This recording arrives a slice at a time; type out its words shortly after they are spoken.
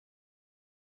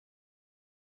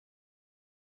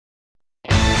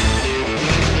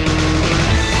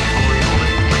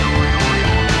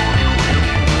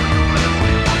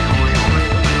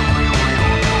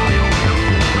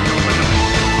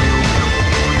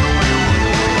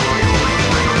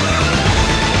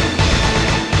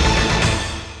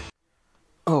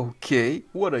Okay,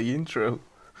 what a intro.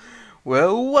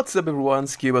 Well, what's up everyone,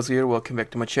 Skibas here, welcome back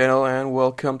to my channel and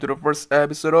welcome to the first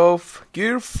episode of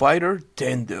GEAR Fighter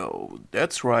Dendoh.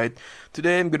 That's right,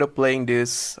 today I'm gonna playing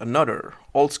this another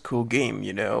old school game,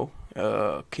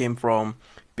 came from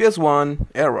PS1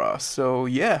 era. So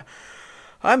yeah,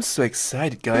 I'm so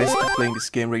excited guys to playing this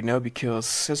game right now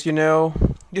because as you know,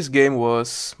 this game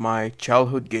was my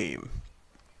childhood game.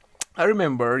 I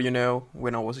remember,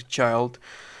 when I was a child,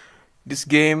 this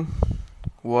game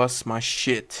was my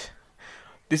shit.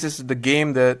 This is one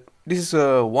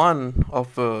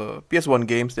of PS1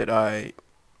 games that I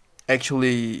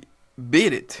actually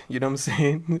beat it, you know what I'm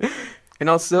saying?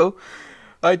 And also,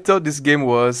 I thought this game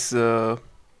was a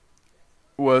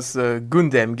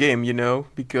Gundam game,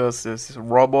 because it's a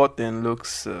robot and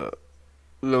looks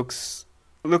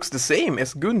the same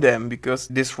as Gundam because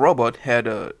this robot had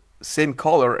a same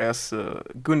color as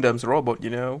Gundam's robot,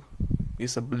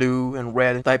 It's a blue and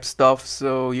red type stuff.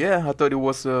 So yeah, I thought it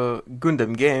was a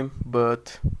Gundam game,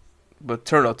 but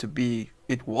turned out to be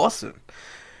it wasn't.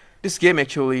 This game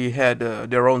actually had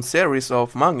their own series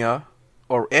of manga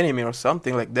or anime or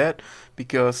something like that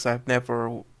because I've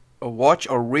never watched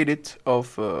or read it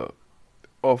of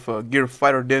GEAR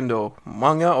Fighter Dendoh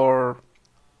manga or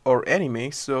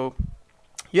anime. So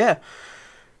yeah.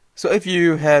 So if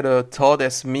you had a thought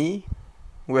as me,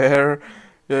 where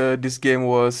this game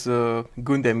was a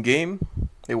Gundam game,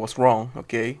 it was wrong.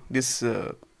 Okay, this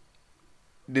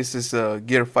is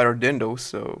GEAR Fighter Dendoh.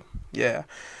 So yeah,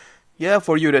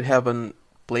 for you that haven't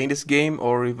played this game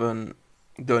or even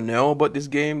don't know about this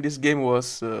game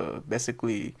was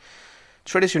basically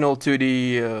traditional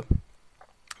 2D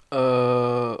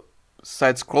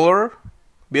side scroller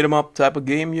beat 'em up type of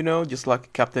game, just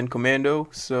like Captain Commando.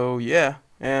 So yeah.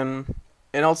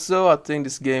 And also I think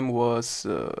this game was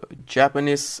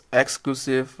Japanese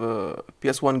exclusive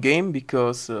PS1 game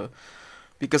because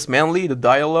mainly the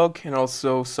dialogue and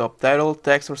also subtitle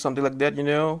text or something like that,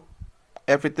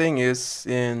 everything is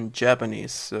in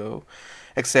Japanese. So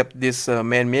except this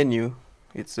main menu,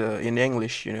 it's in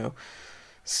English,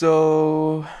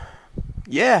 So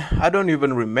yeah, I don't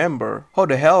even remember how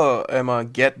the hell am I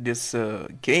get this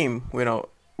game when I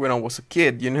was a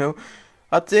kid,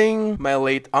 I think my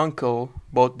late uncle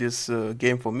bought this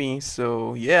game for me.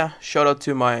 So yeah, shout out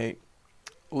to my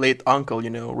late uncle,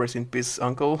 rest in peace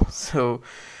uncle. So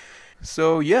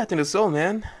yeah, I think that's all,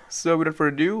 man. So without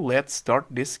further ado, let's start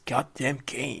this goddamn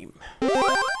game.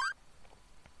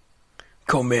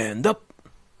 Command up.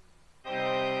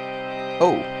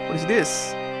 Oh, what is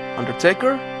this?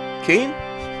 Undertaker? Kane?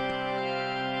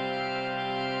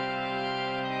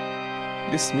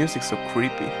 This music's so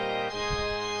creepy.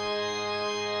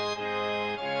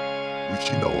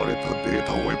 失われたデー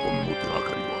タウェポンの手が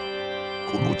かりは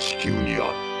この地球にある。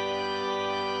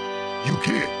行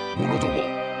け、者ども。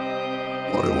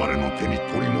我々の手に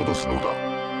取り戻すのだ。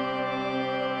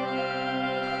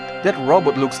That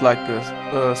robot looks like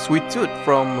a Sweet Tooth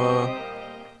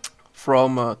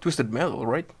from Twisted Metal,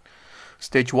 right?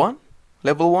 Stage 1?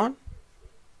 Level 1?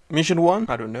 Mission 1?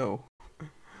 I don't know.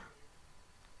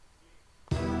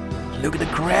 Look at the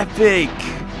graphic!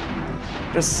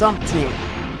 There's something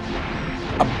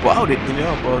about it,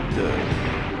 about the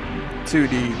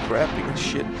 2D graphic and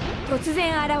shit. 突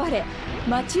然現れ、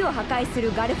街を破壊す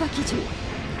るガルファ機銃。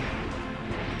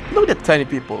 Look at that tiny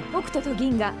people. 北斗と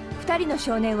銀河、2人の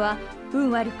少年は運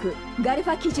悪くガル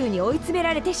ファ機銃に追い詰め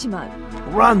られてしまう。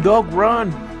Run, dog,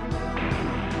 run!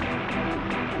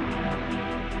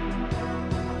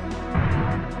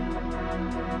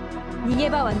 逃げ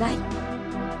場はない。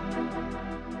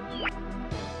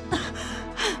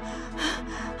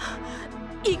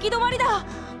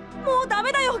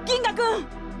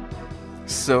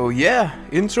 So yeah,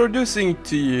 introducing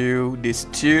to you these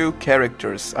two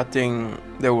characters. I think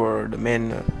they were the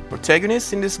main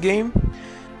protagonists in this game,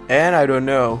 and I don't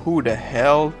know who the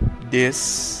hell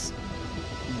these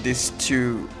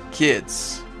two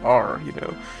kids are,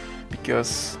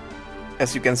 because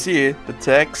as you can see, the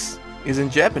text is in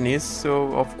Japanese,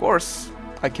 so of course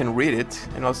I can read it,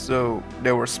 and also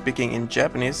they were speaking in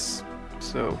Japanese.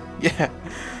 So yeah,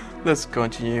 let's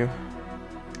continue.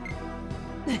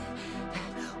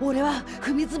 俺は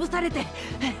踏み潰されて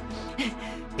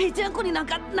ぺちゃんこになん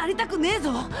かなりたくねえ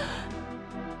ぞ。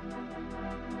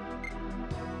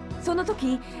その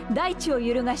時大地を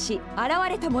揺るがし現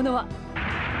れたものは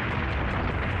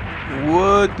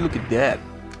What? Look at that.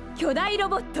 巨大ロ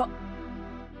ボット。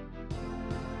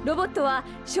ロボットは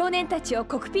少年たちを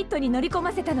コクピットに乗り込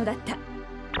ませたのだった。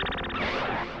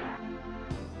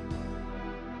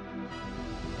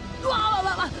うわわ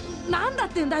わわ、なんだっ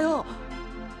てんだよ。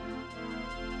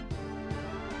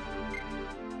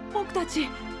僕僕たち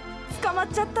捕まっ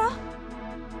ちゃった。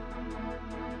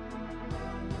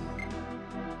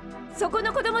そこ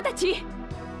の子供たち。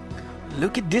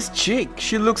 Look at this chick.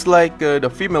 She looks like the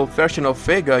female version of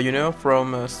Vega, you know,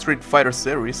 from Street Fighter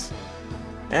series.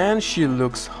 And she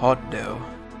looks hot though.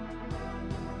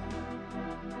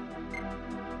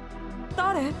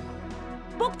 誰？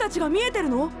僕たちが見えてる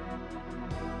の？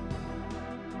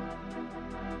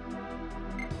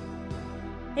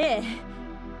ええ、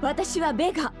私は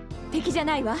ベガ。敵じゃ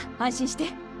ないわ。安心して。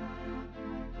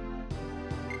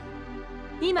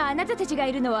今あなたたちが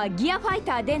いるのはギアファイ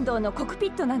ター電動のコクピ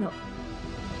ットなの。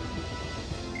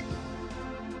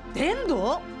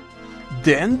Dendoh?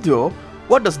 Dendoh?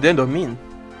 What does Dendoh mean?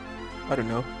 I don't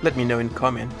know. Let me know in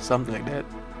comment. Something like that.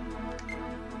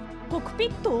 コクピ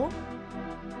ット？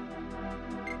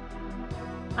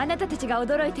あなたたちが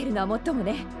驚いているのはもっとも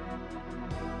ね。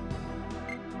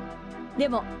で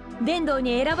も電動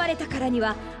に選ばれたからに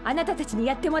はあなたたちに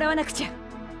やってもらわなくちゃ。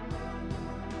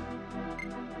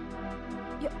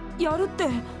やるって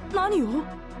何を？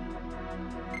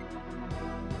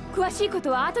詳しいこ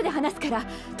とは後で話すから、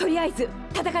とりあえず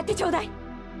戦ってちょうだい。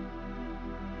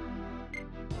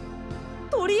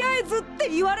とりあえずって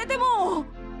言われても。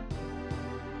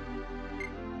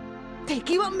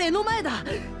敵は目の前だ。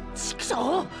畜生、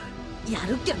や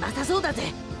るっきゃなさそうだ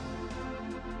ぜ。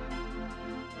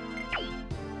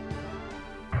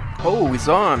Oh, it's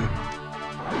on.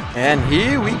 And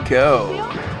here we go.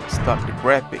 Start the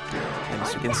graphic. And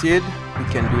as you can see it, we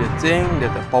can do the thing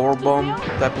that the power bomb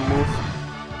type of move.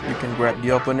 You can grab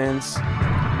the opponents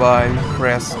by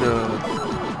press the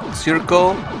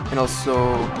circle and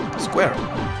also square.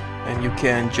 And you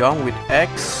can jump with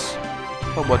X.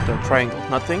 How about the triangle?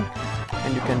 Nothing.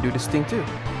 And you can do this thing too.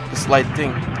 The slide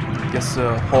thing. Just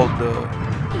hold the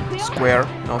square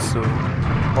and also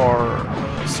or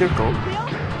circle.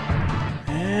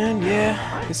 And yeah,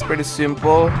 it's pretty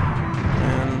simple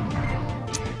and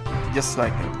just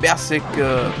like a basic,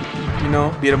 you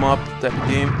know, beat 'em up type of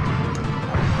game.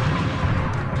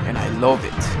 And I love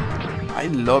it. I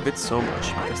love it so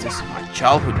much because this is my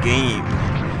childhood game.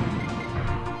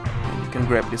 And you can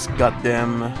grab this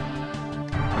goddamn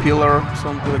pillar,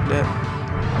 something like that,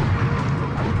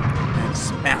 and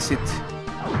smash it.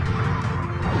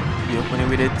 Be opening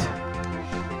with it.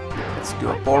 Let's do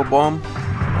a power bomb.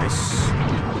 Nice.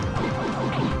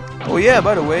 Oh yeah,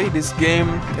 by the way, this game,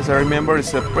 as I remember,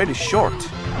 is pretty short.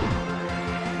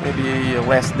 Maybe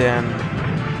less than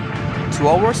 2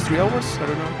 hours, 3 hours, I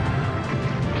don't know.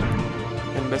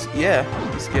 And yeah,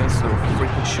 this game is so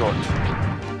freaking short.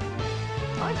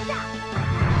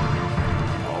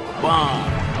 Oh, bomb!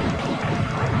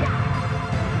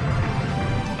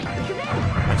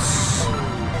 Nice.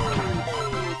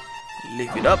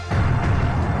 Lift it up.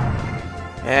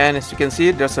 And as you can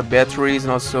see, there's a batteries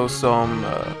and also some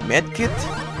med kit.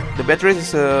 The batteries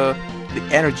is the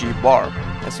energy bar.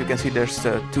 As you can see, there's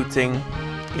 2 things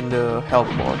in the health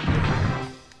bar.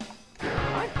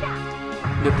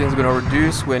 The thing's gonna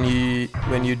reduce when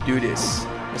you do this.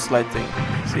 The slide thing.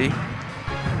 See?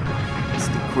 It's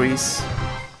decrease.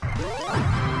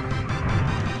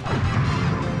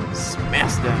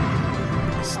 Smash them.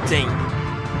 This thing.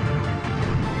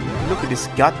 Look at this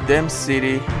goddamn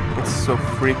city. It's so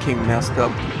freaking messed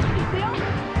up.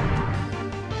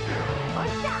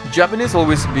 Japanese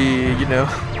always be, you know,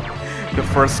 the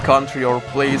first country or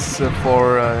place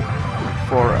for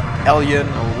alien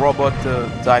or robot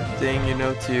type thing, you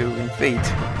know, to invade.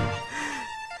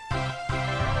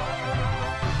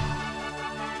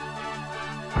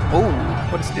 Oh,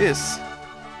 what is this?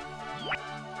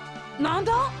 なん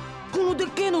だ？このでっ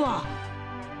けえのは。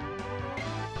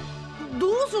ど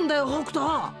うすんだよ、北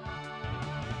斗。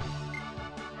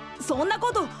そんな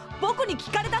こと僕に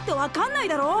聞かれたってわかんない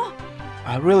だろ。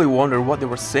I really wonder what they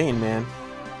were saying, man.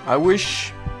 I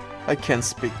wish I can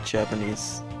speak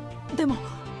Japanese. でも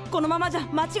このままじゃ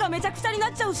街がめちゃくちゃにな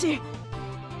っちゃうし。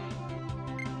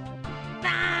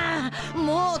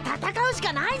もう戦うし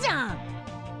かないじゃん。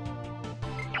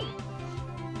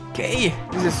Okay,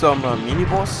 this is some mini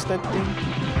boss type thing.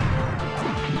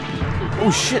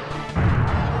 Oh shit!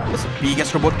 This big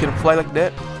ass robot can fly like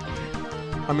that.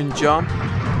 I mean jump.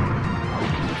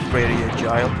 Very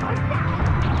agile.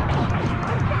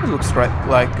 It looks right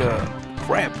like a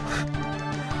crab.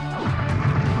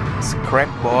 It's a crab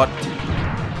bot.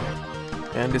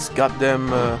 And this goddamn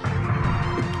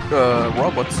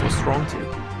robot's so strong too.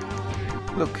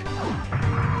 Look,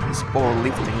 it's power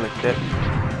lifting like that.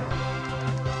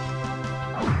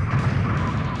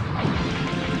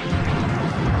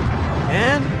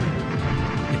 And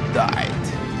it died,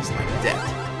 just like that.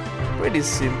 Pretty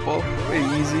simple, pretty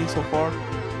easy so far.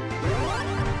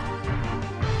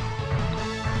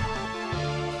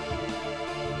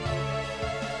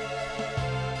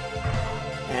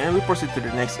 we proceed to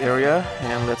the next area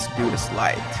and let's do the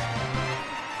slide.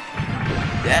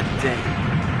 That thing.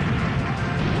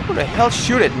 Who the hell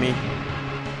shoot at me?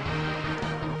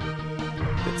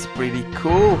 That's pretty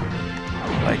cool.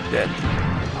 Like that.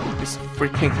 These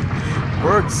freaking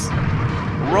birds.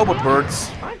 Robot birds.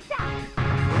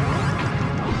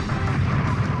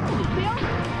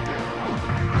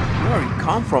 Where you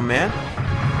come from, man?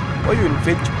 Why you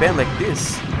invade Japan like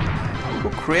this? Who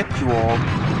created you all?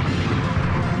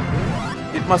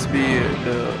 It must be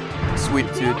the sweet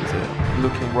tooth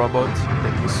looking robot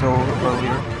that we saw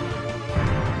earlier.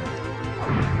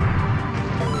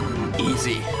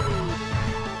 Easy.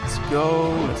 Let's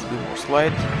go. Let's do more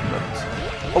slide. But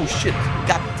oh shit!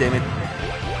 God damn it!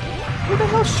 Who the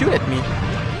hell shoot at me?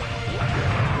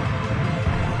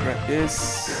 Grab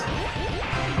this.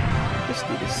 Let's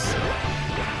do this.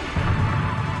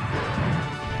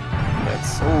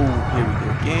 Let's. Oh, here we go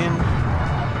again.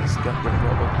 Let's got the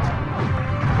robot.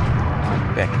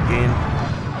 Back again.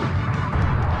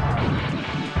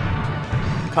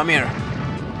 Come here.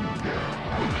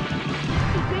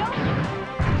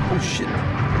 Oh shit.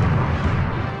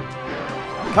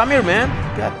 Come here, man.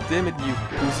 God damn it, you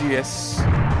pussy ass.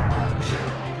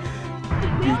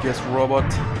 Big ass robot.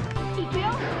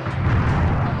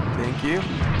 Thank you.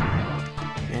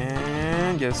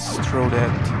 And just throw this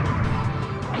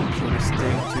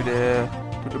thing to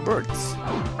the birds.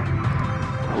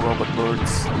 Robot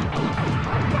birds.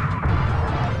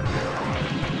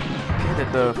 Okay, that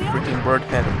the freaking bird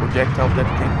had a projectile, that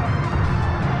thing.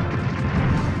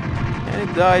 And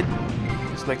it died.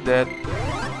 Just like that.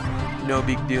 No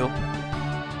big deal.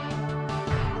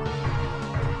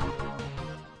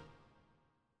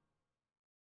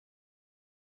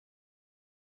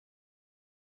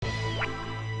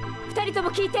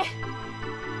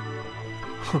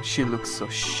 She looks so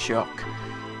shocked.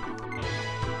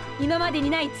 今までに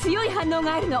ない強い反応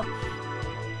があるの。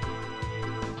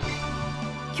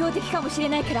強敵かもしれ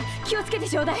ないから気をつけて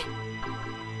ちょうだい。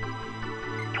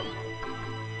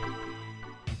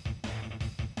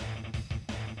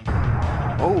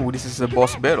Oh, this is a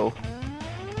boss battle.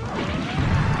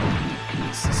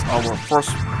 This is our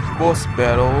first boss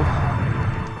battle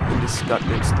in this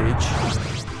goddamn stage.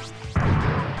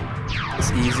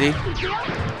 It's easy.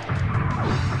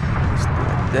 Just do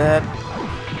like that.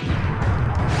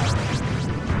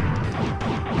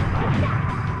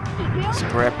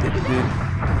 Scrapped it, dude.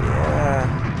 Yeah.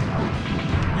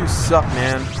 You suck,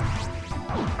 man.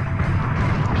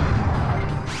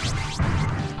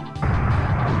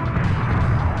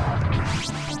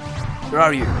 Where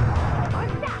are you?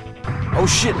 Oh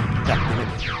shit! God damn it.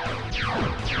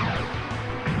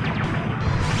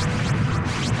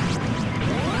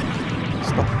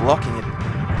 Stop blocking it.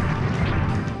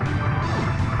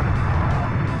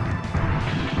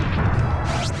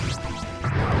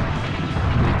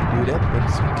 That, but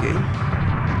it's okay.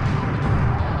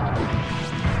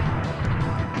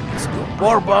 Let's do a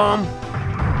power bomb.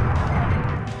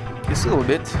 Just a little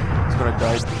bit. It's gonna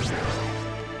die.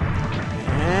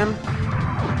 And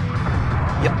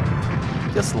yep,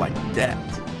 just like that.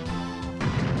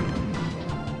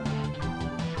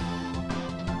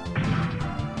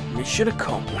 Mission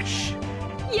accomplished.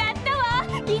 やったわ、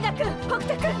銀河くん、北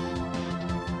斗くん。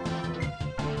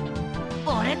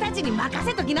俺たちに任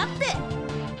せときなって。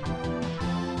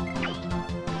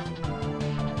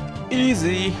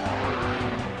Easy.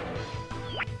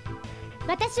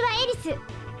 私はエリス。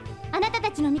あなたた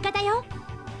ちの味方よ。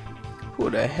Who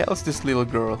the hell's this little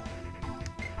girl?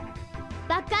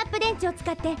 バックアップ電池を使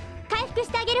って回復し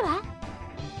てあげるわ。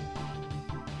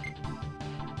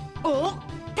お、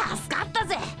助かった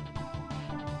ぜ。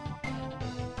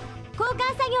交換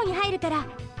作業に入るから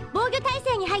防御体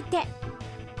制に入って。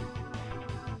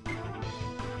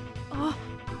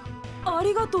あ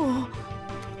りがとう。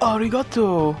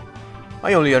Arigato.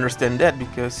 I only understand that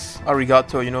because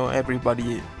arigato, you know,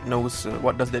 everybody knows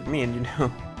what does that mean, you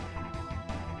know.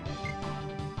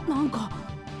 なんか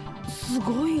す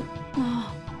ごい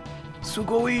な。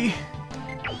Sugoi.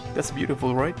 That's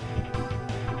beautiful, right?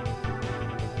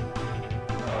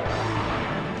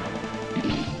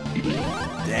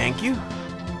 Thank you.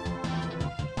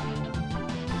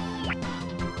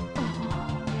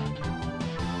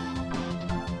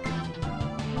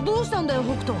 どうしたんだよ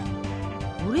北斗。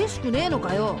嬉しくねえの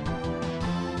かよ。ん？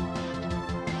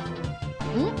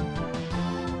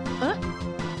え？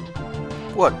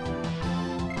 What?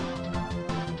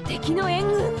 敵の援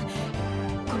軍。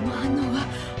この反応は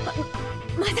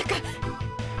まさか。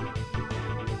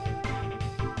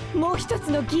もう一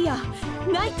つのギア、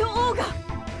ナイトオーガ。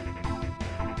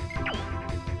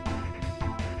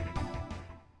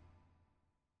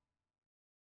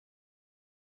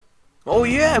Oh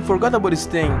yeah, I forgot about this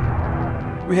thing.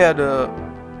 We had a...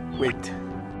 wait.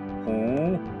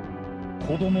 ほう、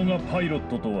子供がパイロッ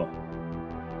トとは。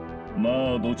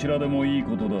まあどちらでもいい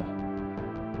ことだ。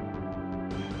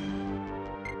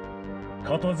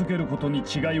片付けることに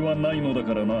違いはないのだ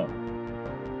からな。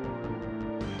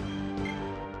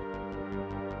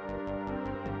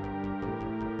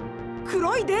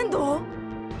黒い電動？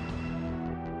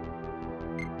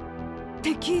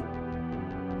敵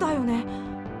だよね。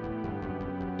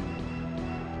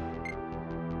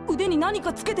腕に何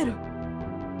かつけてる。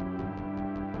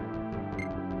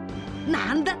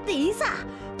なんだっていいさ。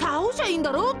倒しゃいいん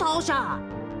だろ、倒しゃ。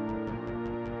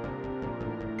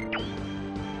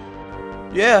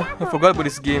Yeah, I forgot about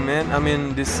this game, man. I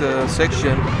mean, this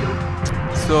section.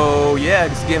 So yeah,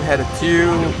 this game had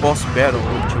two boss battles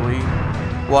actually.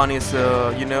 One is,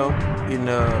 you know, in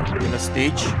a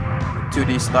stage,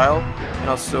 2D style, and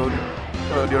also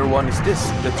the other one is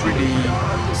this, the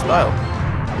 3D style.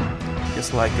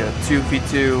 Just like a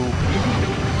 2v2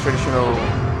 traditional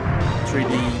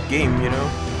 3D game, you know.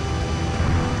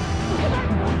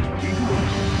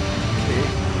 Okay,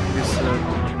 this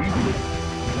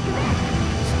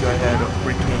guy had a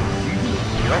freaking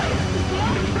weapon.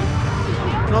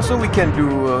 And also we can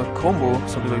do a combo,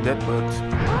 something like that, but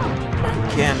I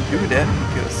can't do that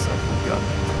because I forgot.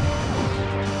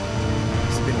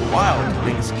 It's been a while to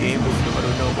play this game, so I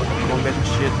don't know about the combat and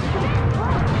shit.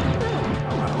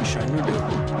 I wish I knew that.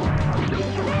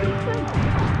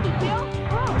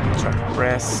 Try to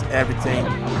press everything.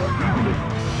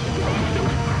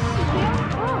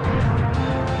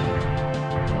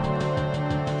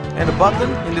 And the button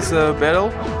in this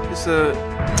battle is the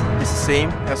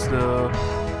same as the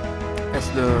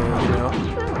you know,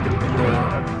 in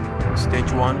the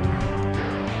stage 1,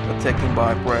 attacking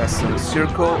by press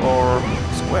circle or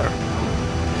square.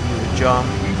 Jump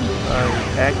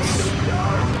X,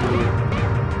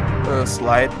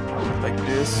 slide like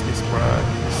this is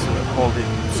holding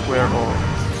square or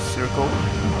circle,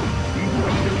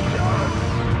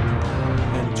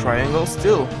 and triangle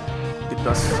still it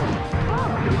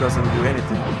doesn't do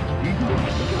anything.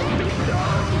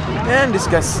 And this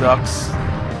guy sucks.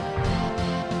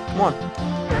 Come on.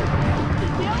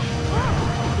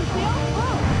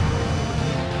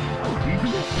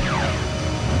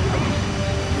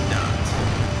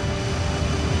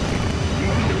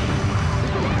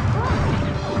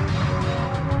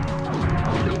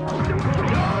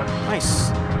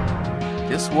 Nice.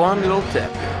 Just one little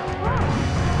tap.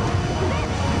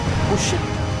 Oh shit.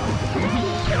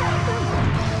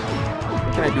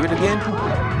 Can I do it again?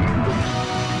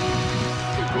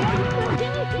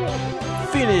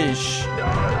 Finish!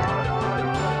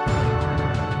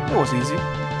 That was easy.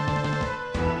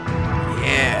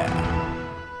 Yeah!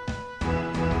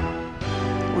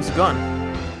 Who's gone?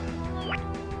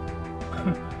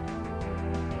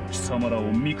 貴様らを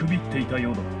見くびっていた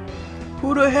ようだ。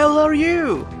Who the hell are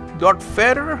you? Darth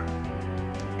Vader?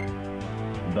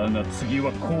 だが次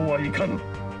はこうはいかぬ。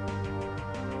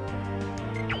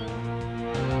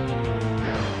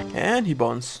And he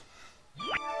bonds.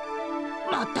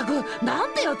 まったく、な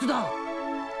んてやつだ。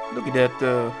 Look at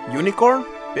that unicorn?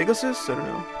 Pegasus? I don't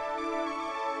know.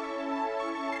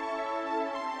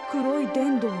 黒い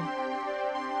電動。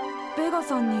ベガ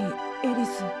さんにエリ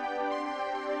ス。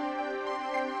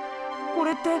こ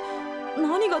れって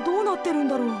何がどうなってるん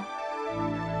だろう。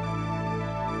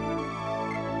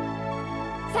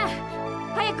さあ、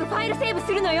早くファイルセーブ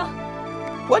するのよ。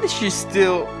 Why is she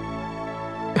still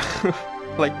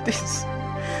like this?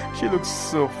 She looks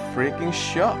so freaking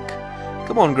shocked.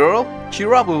 Come on, girl.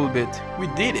 Cheer up a little bit. We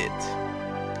did it.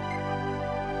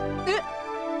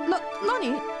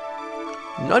 何？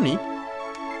 Nani? いい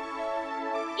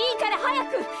から早く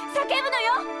叫ぶの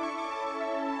よ。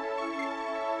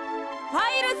ファ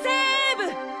イルセー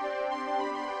ブ。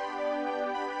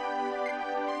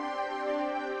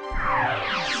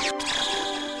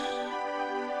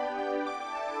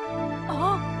あ、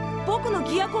僕の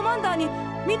ギアコマンダーに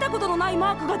見たことのない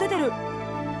マークが出てる。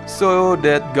 So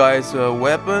that guy's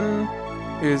weapon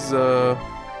is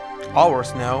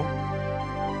ours now.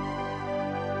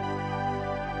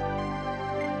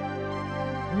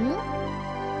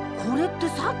 これって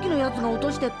さっきのやつが落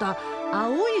としてった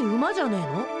青い馬じゃねえ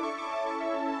の？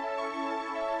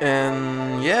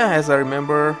 And yeah, as I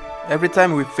remember, every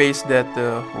time we faced that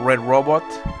red robot,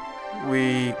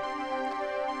 we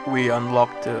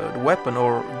unlocked the weapon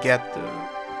or get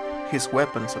his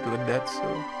weapon, something like that. So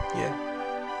yeah.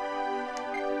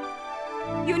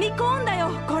 ユニコーンだよ、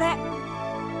これ。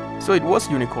 So it was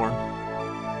unicorn.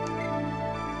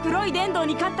 黒い電動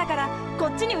に勝ったからこ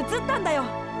っちに移ったんだよ。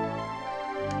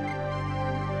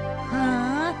は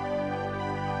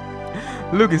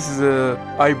Look, his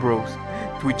eyebrows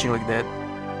twitching like that.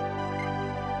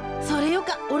 それよ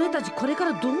か、俺たちこれか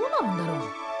らどうなるんだろう。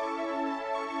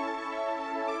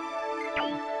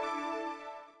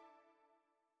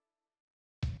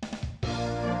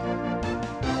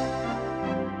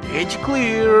Page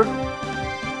clear.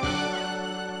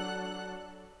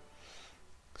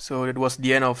 So that was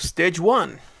the end of stage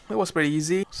 1. It was pretty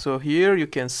easy. So here you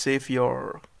can save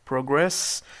your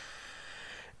progress.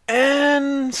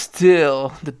 And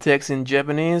still the text in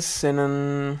Japanese, and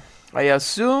then I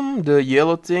assume the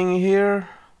yellow thing here,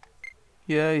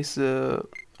 yeah, is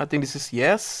I think this is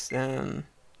yes, and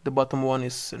the bottom one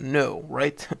is no,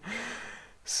 right?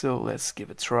 So let's give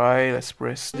it a try. Let's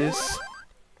press this.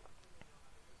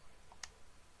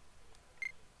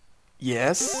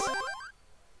 Yes.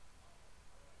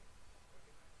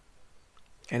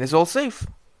 And it's all safe.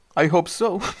 I hope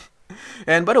so.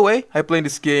 And by the way, I played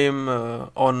this game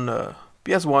on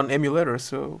PS1 emulator,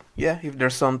 so yeah, if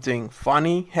there's something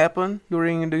funny happen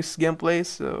during this gameplay,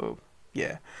 so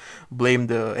yeah, blame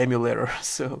the emulator.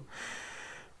 So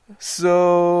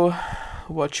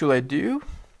what should I do?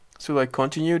 Should I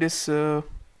continue this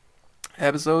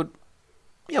episode?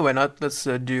 Yeah, why not? Let's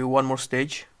do one more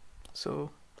stage. So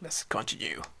let's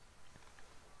continue.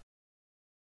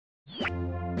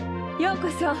 ようこ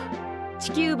そ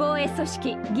地球防衛組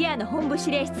織ギアの本部司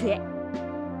令室へ。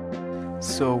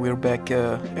 So we're back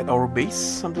at our base,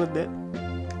 something like that.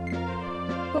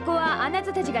 ここはあな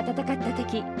たたちが戦った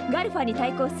敵ガルファに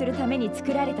対抗するために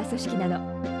作られた組織なの。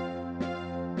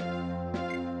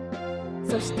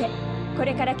そしてこ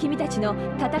れから君たちの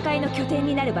戦いの拠点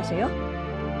になる場所よ。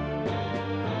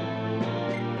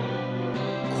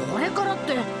これからっ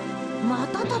てま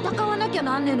た戦わなきゃ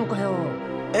なんねえのかよ。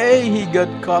 Hey, he got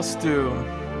costume.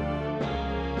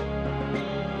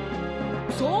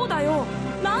 そうだよ。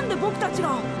なんで僕たち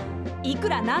がいく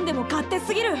らなんでも勝手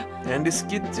すぎる。 And this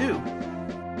kid too.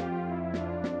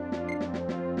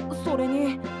 それ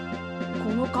にこ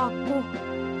の格好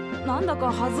なんだ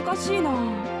か恥ずかしいな。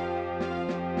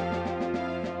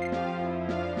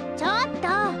ちょっと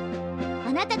あ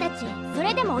なたたちそ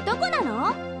れでも男な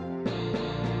の？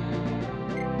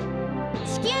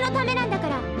地球のためなんだか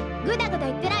らグダグダ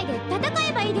言ってないで戦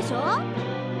えばいいでしょ。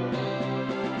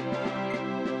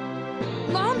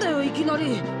なんだよいきな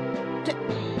り。って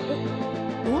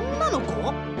女の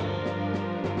子？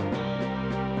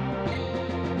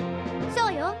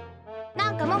そうよ。な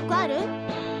んか文句ある？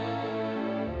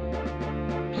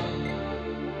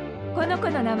この子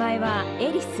の名前は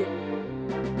エリス。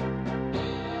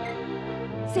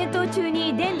戦闘中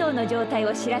に電動の状態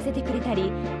を知らせてくれた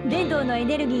り、電動のエ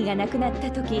ネルギーがなくなっ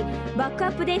た時バックア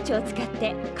ップ電池を使っ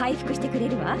て回復してくれ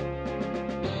るわ。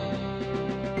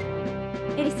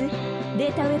エリス、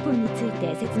データウェポンについ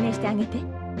て説明してあげて。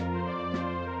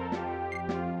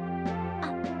あ、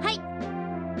はい。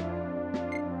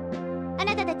あ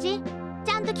なたたち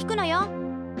ちゃんと聞くのよ。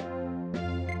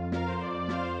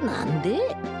なんで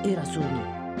偉そうに。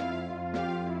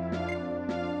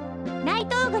ナイ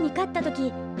トオーガに勝った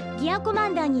時ギアコマ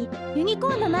ンダーにユニコ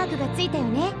ーンのマークがついたよ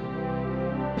ね。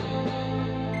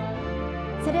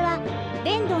それは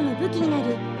電動の武器にな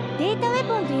るデータウェ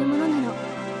ポンというものなの。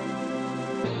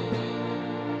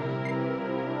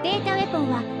データウェポン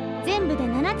は全部で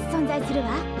7つ存在するわ。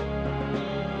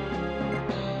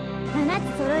7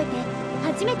つ揃えて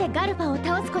初めてガルファを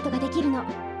倒すことができるの。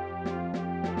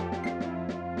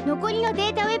残りのデ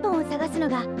ータウェポンを探すの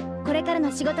がこれから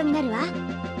の仕事になるわ。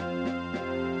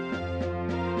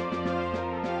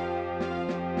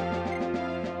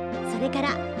それから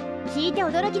聞いて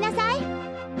驚きなさい。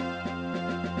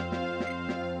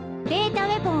データウ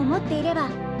ェポンを持っていれば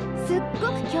すっ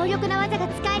ごく強力な技が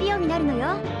使えるようになるの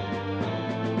よ。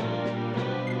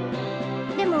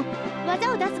でも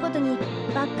技を出すごとに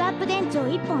バックアップ電池を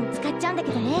1本使っちゃうんだ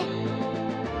けどね。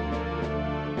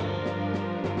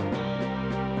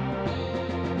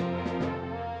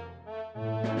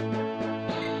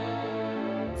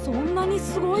そんなに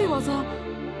すごい技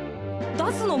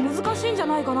出すの難しいんじゃ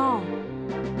ないかな。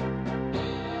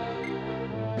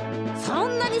そ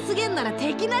んなにすげえんなら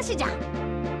敵なしじゃん。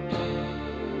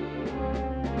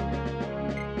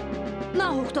な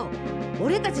あ北斗、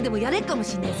俺たちでもやれっかも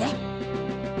しんねえぜ。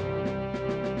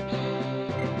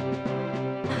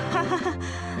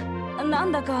な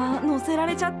んだか乗せら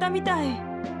れちゃったみたい。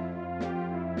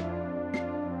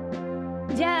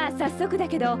じゃあ早速だ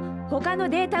けど他の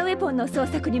データウェポンの捜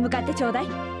索に向かってちょうだい。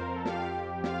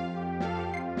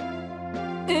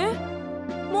え？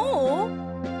もう？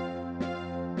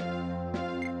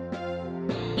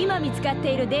今見つかっ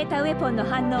ているデータウェポンの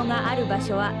反応がある場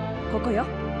所はここよ。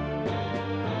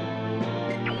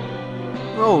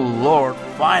Oh lord,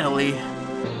 finally.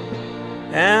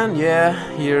 And yeah,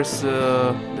 here's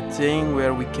the thing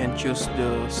where we can choose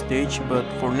the stage, but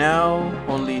for now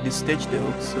only this stage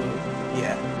though, so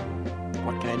yeah.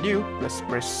 What can I do? Let's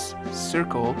press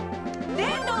circle.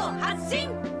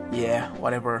 Yeah,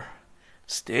 whatever.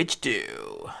 Stage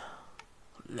 2.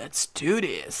 Let's do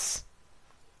this.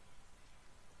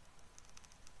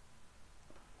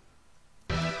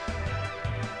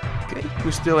 Okay,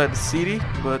 we're still at the city,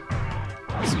 but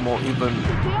it's even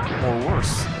more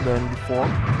worse than before.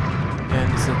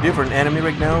 And it's a different enemy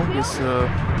right now. This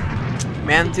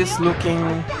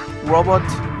mantis-looking robot,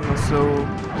 also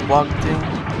bug thing.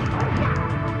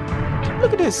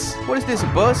 Look at this. What is this? A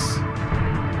bus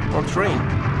or train?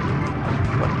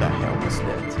 What the hell was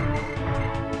that?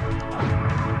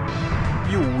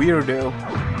 You weirdo.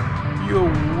 You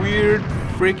weird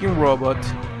freaking robot.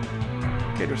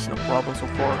 Okay, there's no problem so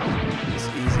far. It's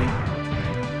easy.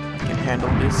 I can handle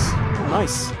this. Oh,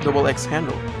 nice. Double X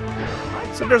handle.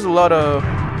 So there's a lot of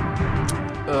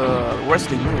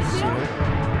wrestling moves, you know.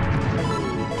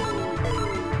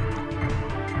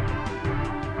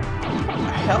 What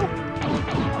the hell?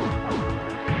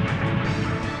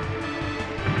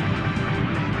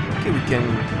 Okay, we can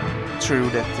through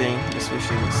that thing just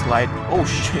using the slide. Oh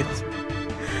shit!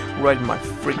 Right in my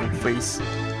freaking face.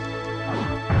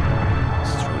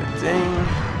 Just through the thing.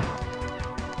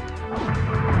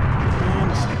 And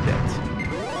just like that.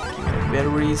 Give me the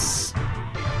batteries.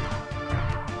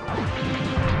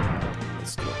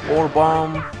 Let's do an ore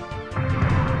bomb.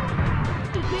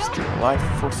 Still alive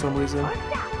for some reason.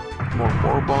 More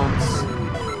ore bombs.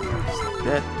 Just like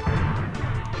that.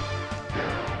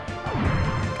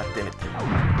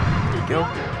 Go.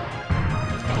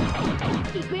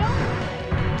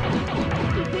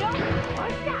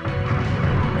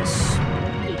 Nice.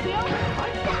 Hit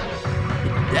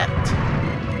that.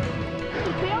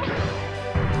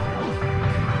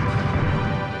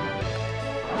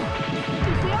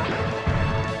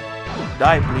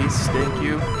 Die, please. Thank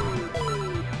you.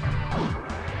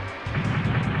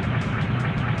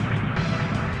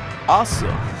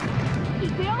 Awesome.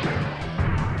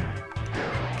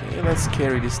 Let's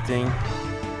carry this thing.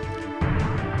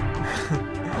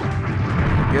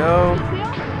 Go.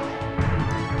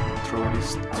 Throw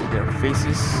this to their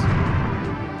faces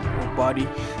or body.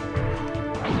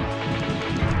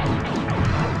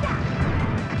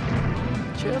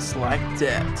 Just like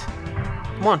that.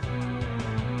 Come on.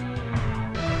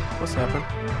 What's happened?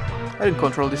 I didn't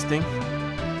control this thing.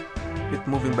 It's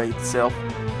moving by itself.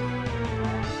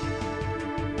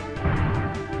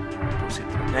 Proceed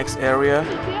to the next area.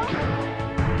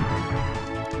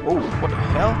 Oh, what the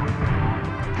hell?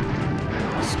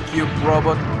 This cube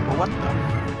robot. Oh, what the?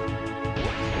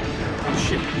 Oh,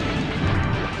 shit.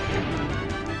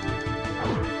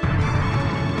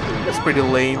 That's pretty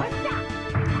lame.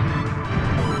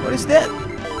 What is that?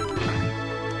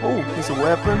 Oh, there's a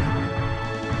weapon.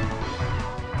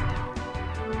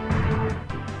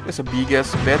 There's a big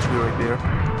ass battery right there.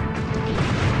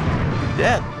 Look at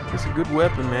that. That's a good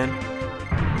weapon, man.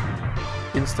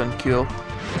 Instant kill.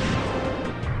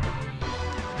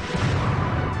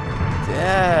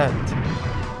 That.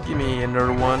 Give me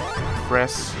another one.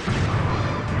 Press.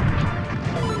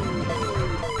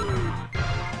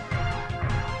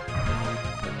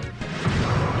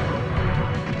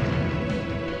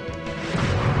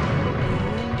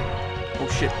 Oh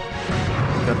shit.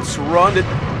 Got surrounded.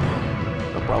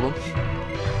 No problem.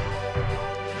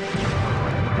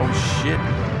 Oh shit.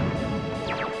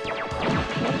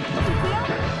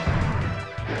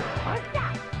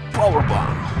 Power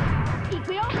bomb.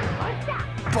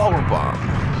 Power bomb.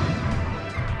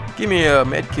 Give me a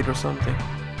med kit or something.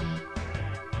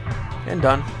 And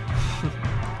done.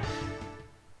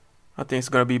 I think it's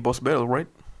gonna be boss battle, right?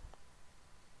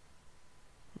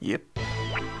 Yep.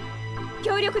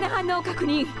 強力な反応を確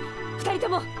認。二人と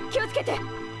も気をつけて。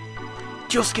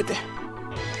気をつけて。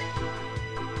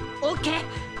オッケー。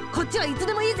こっちはいつ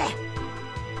でもいいぜ。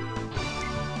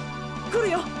来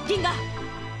るよ、銀河。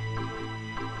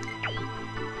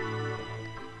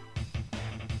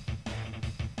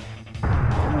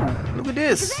Look at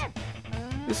this.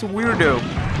 This weirdo.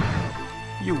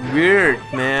 You weird,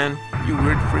 man. You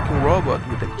weird freaking robot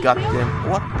with a goddamn...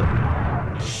 What the...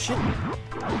 Shit.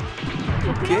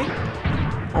 Okay.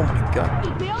 Oh my god.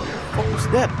 What was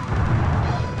that?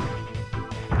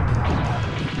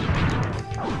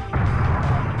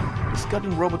 This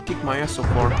goddamn robot kicked my ass so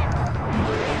far.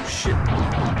 Oh shit.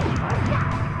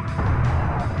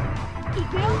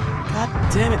 God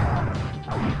damn it.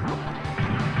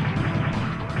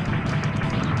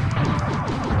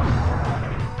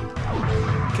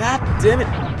 God damn it!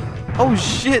 Oh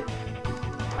shit!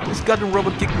 This goddamn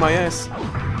robot kicked my ass.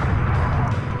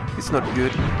 It's not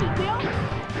good. God.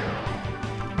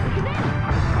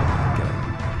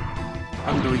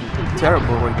 I'm doing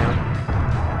terrible right now.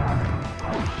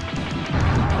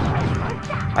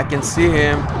 I can see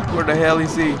him. Where the hell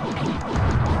is he?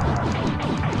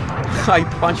 I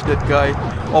punched that guy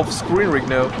off screen right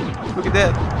now. Look at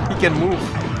that. He can move.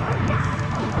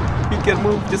 He can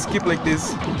move. Just keep like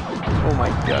this. Oh my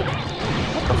god.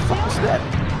 What the fuck was that?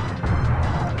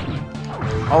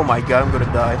 Oh my god, I'm gonna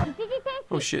die.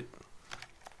 Oh shit.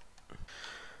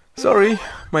 Sorry,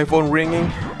 my phone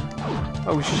ringing.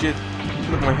 Oh shit.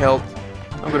 Look at my health.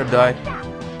 I'm gonna die.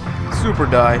 Super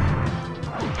die.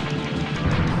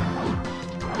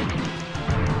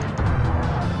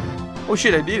 Oh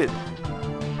shit, I did it.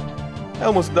 I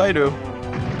almost died though.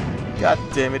 God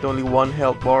damn it, only one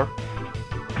health bar.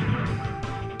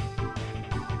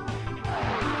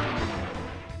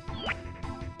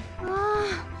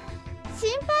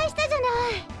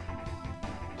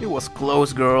 It was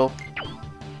close, girl.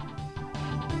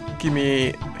 Give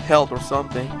me health or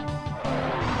something.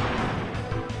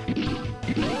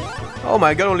 Oh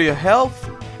my god, only a health?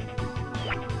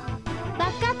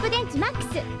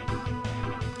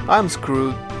 I'm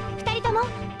screwed.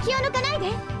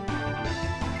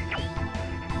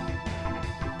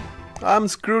 I'm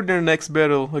screwed in the next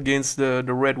battle against the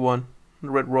red one, the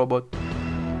red robot.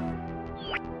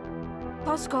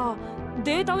 確か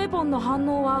データウェポンの反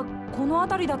応はこの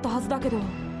辺りだったはずだけど。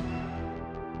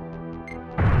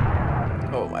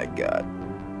Oh my god.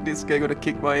 This guy gonna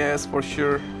kick my ass for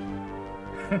sure.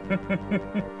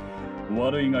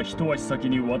 悪いが一足先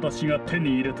に私が手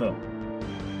に入れた。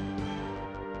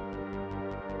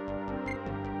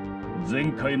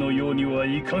前回のようには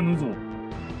いかぬぞ。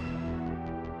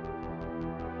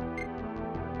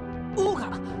オー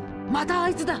ガ、またあ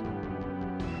いつだ。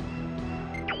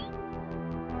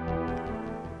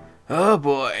Oh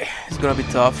boy, it's gonna be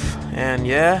tough. And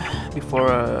yeah, before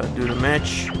I do the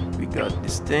match, we got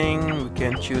this thing. We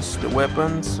can choose the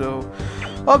weapon. So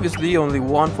obviously only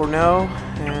one for now.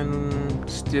 And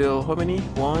still how many?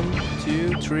 1,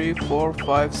 2, 3, 4,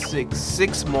 5, 6.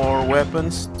 6 more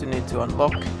weapons to need to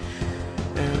unlock.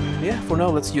 And yeah, for now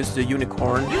let's use the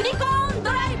unicorn. Unicorn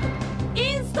drive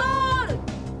install.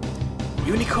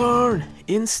 Unicorn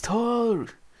install.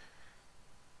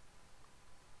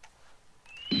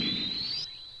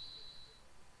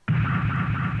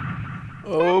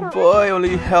 Oh boy,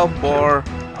 only health bar.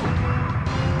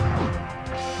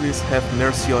 Please have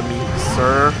mercy on me,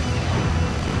 sir.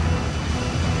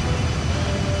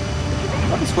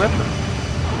 What is weapon?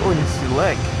 Oh, it's the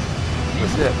leg.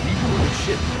 What's that? Oh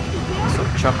shit. Some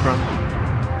chakra.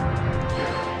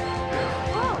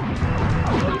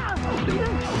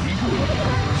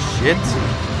 Shit.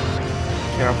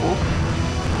 Careful.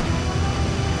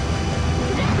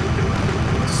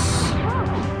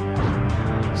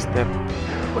 Step.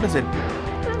 What does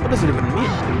it even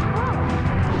mean?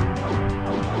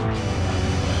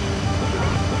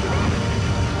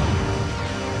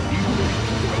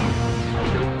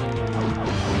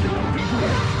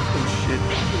 Oh shit.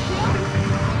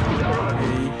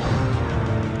 Okay.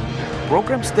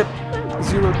 Program step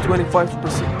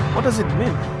 0.25%. What does it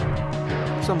mean?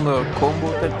 Some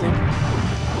combo type thing?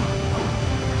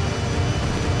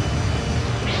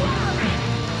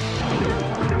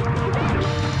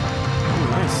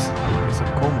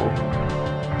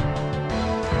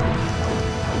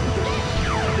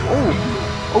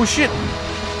 Oh shit!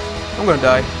 I'm gonna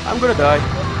die. I'm gonna die.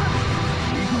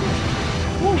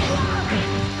 Woo.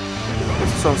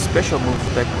 This is some special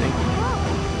move type thing.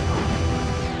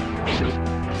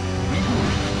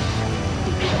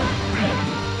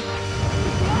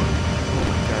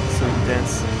 God, it's so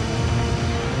intense.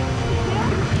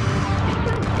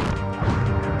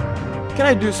 Can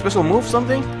I do special move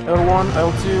something? L1,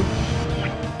 L2.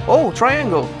 Oh,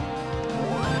 triangle!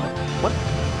 What?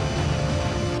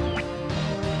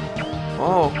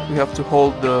 Oh, we have to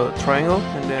hold the triangle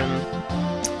and then...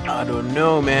 I don't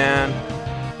know, man.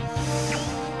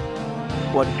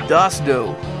 What it does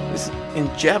though? It's in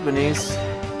Japanese.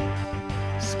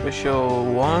 Special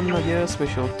 1, I guess,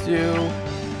 special 2.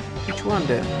 Which one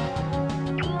then?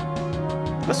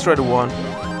 Let's try the 1.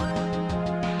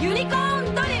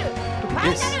 Unicorn drive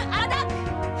final attack.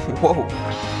 Whoa.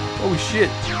 Oh shit.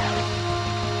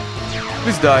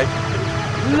 Please die.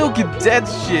 Look at that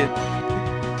shit.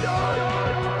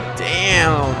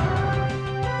 Damn.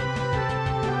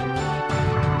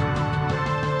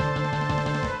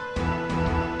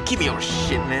 Give me your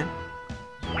shit, man.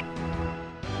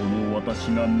 この私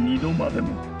が2度までも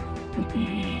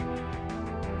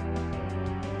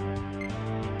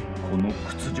ここの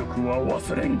屈辱は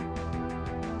忘れん。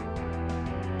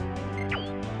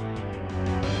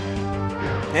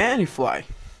And you fly.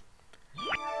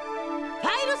 ファ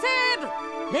イルセー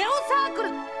ブレオサークル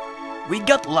We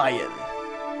got lion.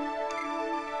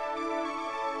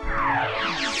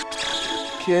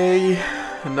 Okay,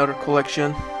 another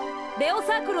collection. レオ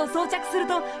サークルを装着する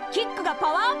とキックがパ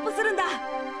ワーアップするんだ。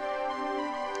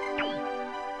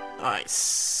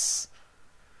 Nice.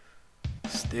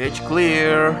 Stage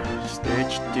clear.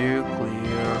 Stage 2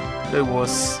 clear. That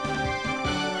was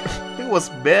it was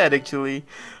bad actually.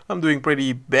 I'm doing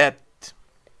pretty bad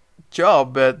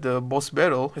job at the boss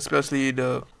battle, especially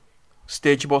the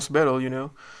stage boss battle, you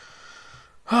know.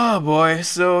 Oh boy,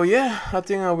 so yeah, I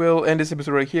think I will end this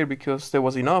episode right here because that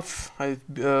was enough. I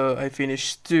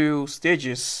finished 2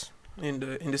 stages in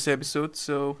this episode,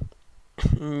 so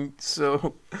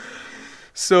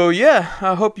so yeah,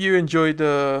 I hope you enjoyed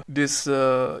this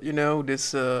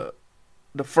the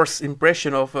first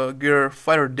impression of Gear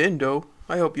Fighter Dendo.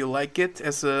 I hope you like it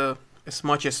as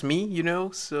much as me, you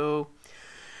know. So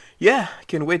yeah,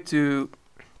 can't wait to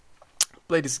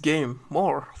play this game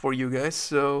more for you guys.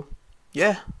 So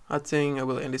yeah, I think I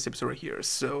will end this episode right here.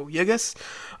 So yeah guys,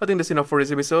 I think that's enough for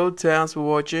this episode. Thanks for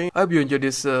watching. I hope you enjoyed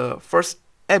this first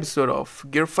episode of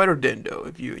Gear Fighter Dendo.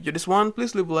 If you enjoyed this one,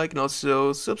 please leave a like and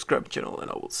also subscribe to the channel,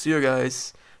 and I will see you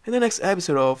guys in the next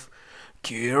episode of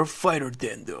Gear Fighter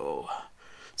Dendo.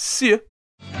 See ya!